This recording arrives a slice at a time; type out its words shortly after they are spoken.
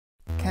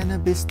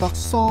Cannabis stock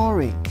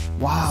soaring.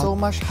 Wow, so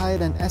much higher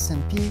than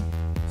S&P.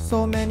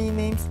 So many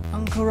names.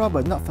 Uncle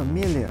Robert not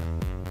familiar.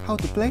 How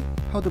to play?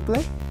 How to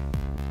play?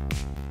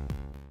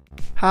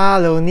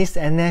 Hello niece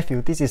and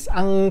nephew, this is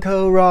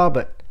Uncle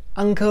Robert.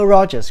 Uncle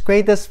Roger's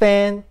greatest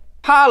fan.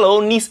 Hello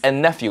niece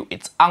and nephew,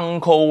 it's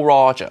Uncle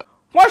Roger.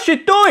 What's she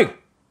doing?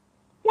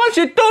 What's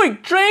she doing?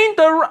 Drain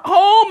the...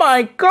 Oh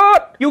my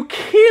god! You're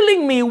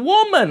killing me,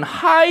 woman!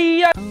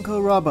 Hiya!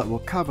 Uncle Robert will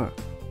cover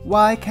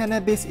why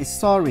cannabis is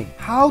soaring,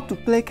 how to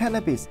play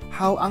cannabis,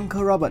 how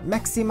Uncle Robert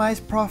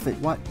maximize profit,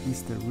 what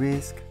is the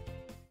risk.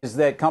 Is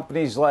that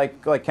companies like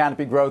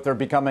Canopy Growth are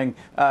becoming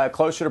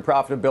closer to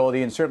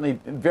profitability and certainly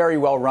very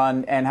well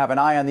run and have an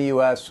eye on the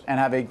U.S. and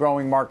have a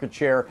growing market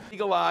share.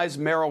 Legalized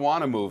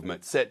marijuana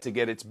movement set to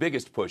get its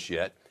biggest push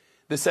yet.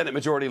 The Senate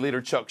Majority Leader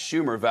Chuck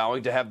Schumer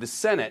vowing to have the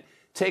Senate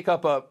take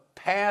up a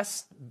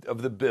pass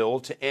of the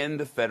bill to end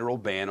the federal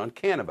ban on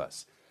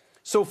cannabis.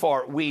 So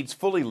far, weed's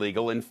fully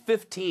legal in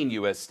 15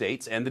 U.S.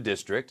 states and the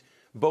district,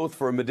 both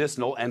for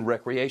medicinal and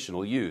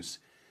recreational use.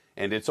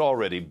 And it's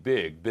already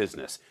big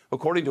business.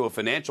 According to a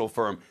financial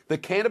firm, the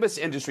cannabis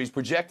industry is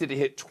projected to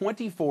hit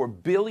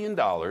 $24 billion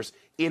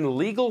in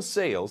legal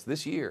sales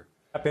this year.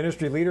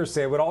 Industry leaders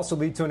say it would also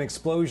lead to an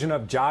explosion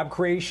of job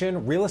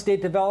creation, real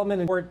estate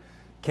development, and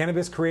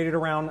cannabis created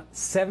around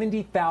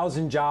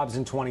 70,000 jobs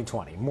in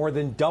 2020, more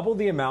than double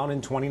the amount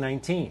in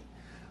 2019.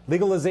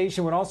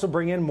 Legalization would also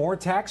bring in more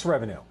tax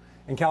revenue.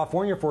 In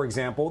California, for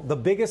example, the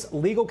biggest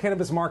legal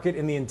cannabis market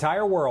in the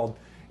entire world,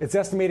 it's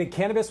estimated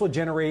cannabis will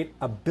generate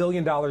 $1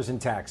 billion in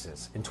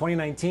taxes. In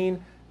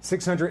 2019,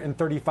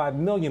 $635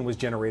 million was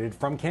generated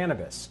from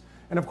cannabis.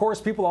 And of course,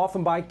 people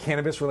often buy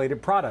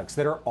cannabis-related products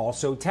that are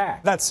also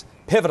taxed. That's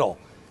pivotal.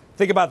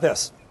 Think about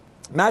this.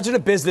 Imagine a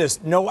business,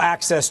 no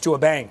access to a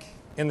bank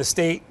in the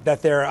state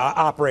that they're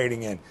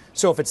operating in.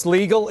 So if it's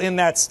legal in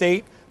that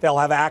state, they'll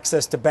have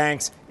access to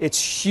banks.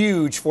 It's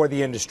huge for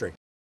the industry.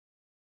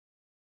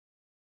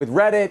 With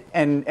Reddit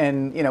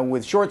and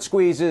with short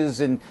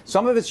squeezes, and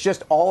some of it's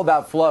just all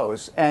about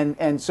flows.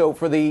 And so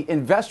for the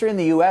investor in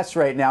the U.S.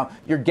 right now,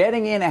 you're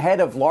getting in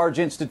ahead of large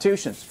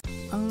institutions.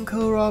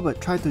 Uncle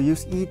Robert tried to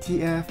use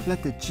ETF,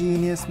 let the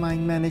genius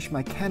mind manage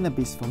my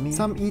cannabis for me.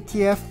 Some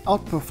ETF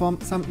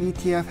outperform, some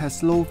ETF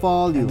has low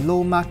volume, and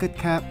low market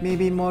cap,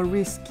 maybe more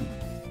risky.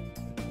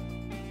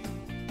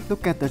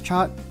 Look at the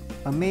chart,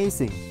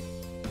 amazing.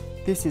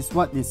 This is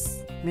what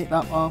it's made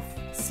up of.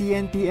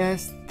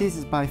 CNBS, this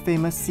is by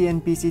famous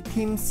CNBC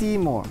Tim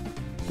Seymour.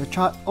 The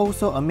chart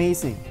also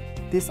amazing.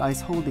 This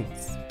is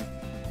holdings.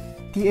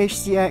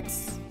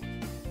 THCX.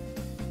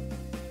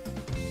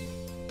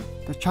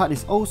 The chart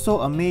is also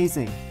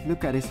amazing.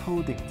 Look at its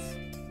holdings.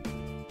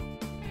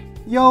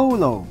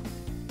 YOLO.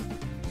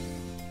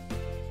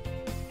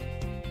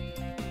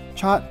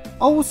 Chart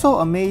also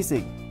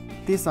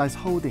amazing. This is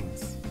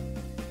holdings.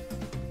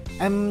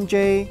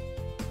 MJ.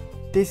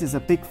 This is a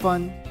big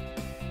fund.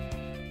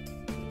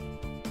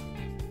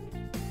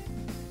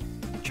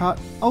 Chart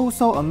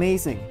also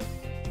amazing,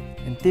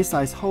 and this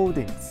size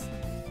holdings.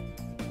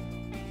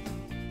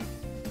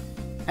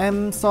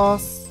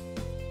 MSauce.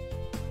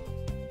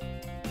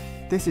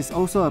 This is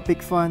also a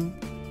big fund.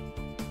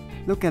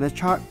 Look at the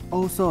chart,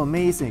 also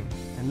amazing,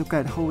 and look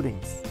at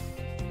holdings.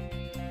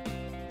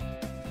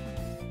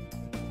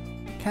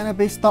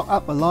 Cannabis stock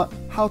up a lot.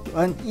 How to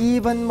earn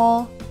even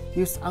more?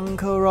 Use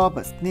Uncle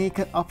Robert's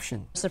naked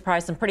option.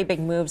 Surprised, some pretty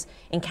big moves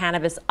in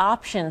cannabis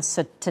options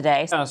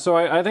today. Yeah, so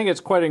I think it's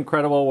quite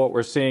incredible what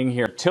we're seeing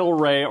here.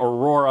 Tilray,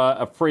 Aurora,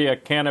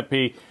 Aphria,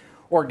 Canopy,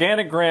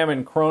 Organigram,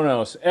 and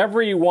Cronos.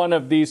 Every one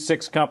of these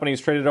 6 companies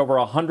traded over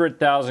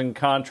 100,000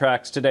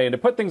 contracts today. And to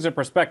put things in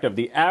perspective,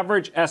 the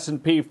average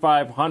S&P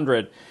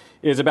 500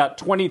 is about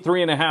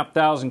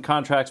 23,500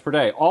 contracts per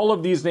day. All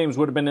of these names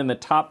would have been in the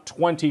top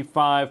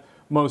 25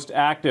 most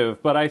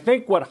active. But I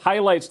think what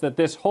highlights that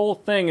this whole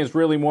thing is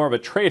really more of a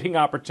trading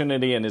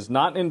opportunity and is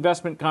not an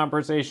investment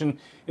conversation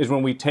is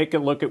when we take a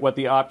look at what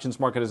the options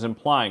market is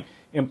implying.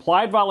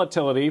 Implied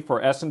volatility for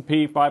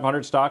S&P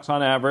 500 stocks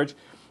on average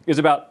is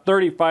about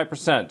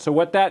 35%. So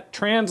what that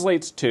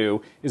translates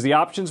to is the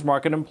options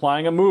market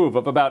implying a move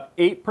of about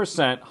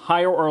 8%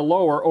 higher or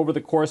lower over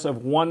the course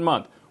of 1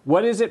 month.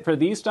 What is it for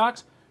these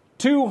stocks?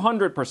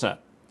 200%.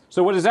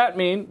 So what does that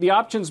mean? The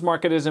options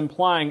market is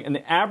implying an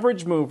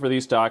average move for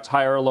these stocks,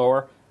 higher or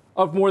lower,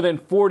 of more than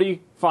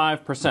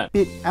 45%.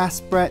 Bid-ask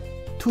spread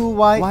too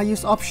wide. Why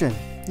use option?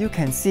 You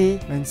can see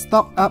when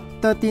stock up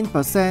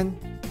 13%,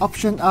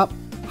 option up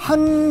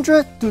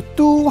 100 to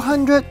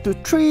 200 to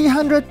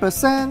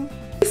 300%.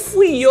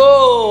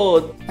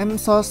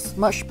 MSauce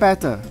much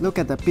better. Look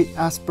at the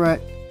bid-ask spread,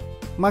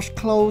 much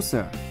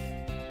closer.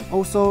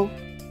 Also,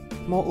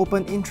 more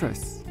open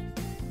interest.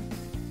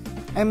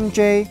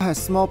 MJ has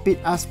small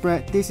bid-ask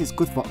spread. This is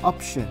good for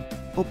option.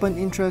 Open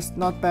interest,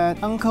 not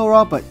bad. Uncle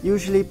Robert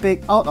usually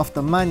big out of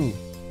the money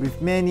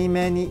with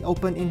many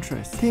open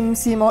interest. Tim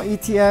Seymour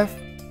ETF,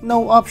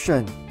 no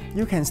option.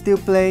 You can still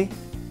play,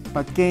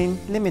 but gain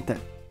limited.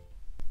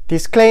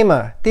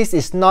 Disclaimer, this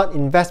is not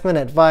investment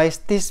advice,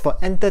 this is for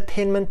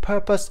entertainment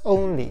purpose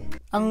only.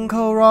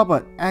 Uncle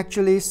Robert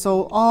actually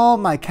sold all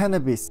my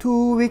cannabis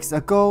 2 weeks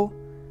ago.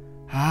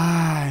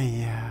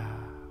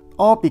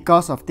 All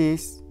because of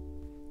this.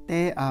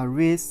 There are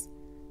risks.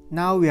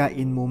 Now we are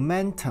in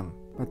momentum,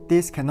 but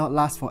this cannot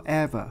last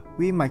forever.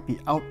 We might be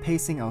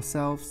outpacing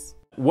ourselves.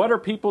 What are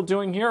people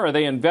doing here? Are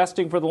they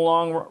investing for the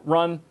long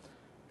run?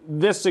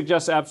 This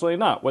suggests absolutely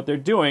not. What they're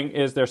doing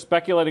is they're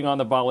speculating on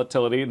the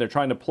volatility and they're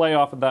trying to play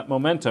off of that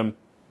momentum.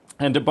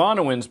 And to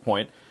Bonawyn's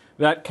point,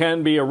 that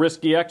can be a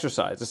risky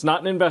exercise. It's not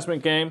an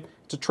investment game,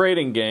 it's a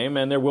trading game,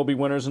 and there will be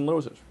winners and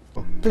losers.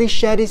 Please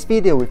share this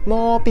video with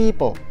more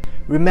people.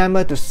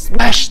 Remember to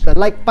smash the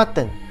like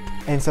button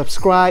and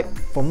subscribe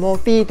for more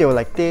videos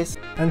like this.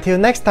 Until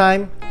next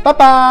time, bye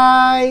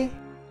bye!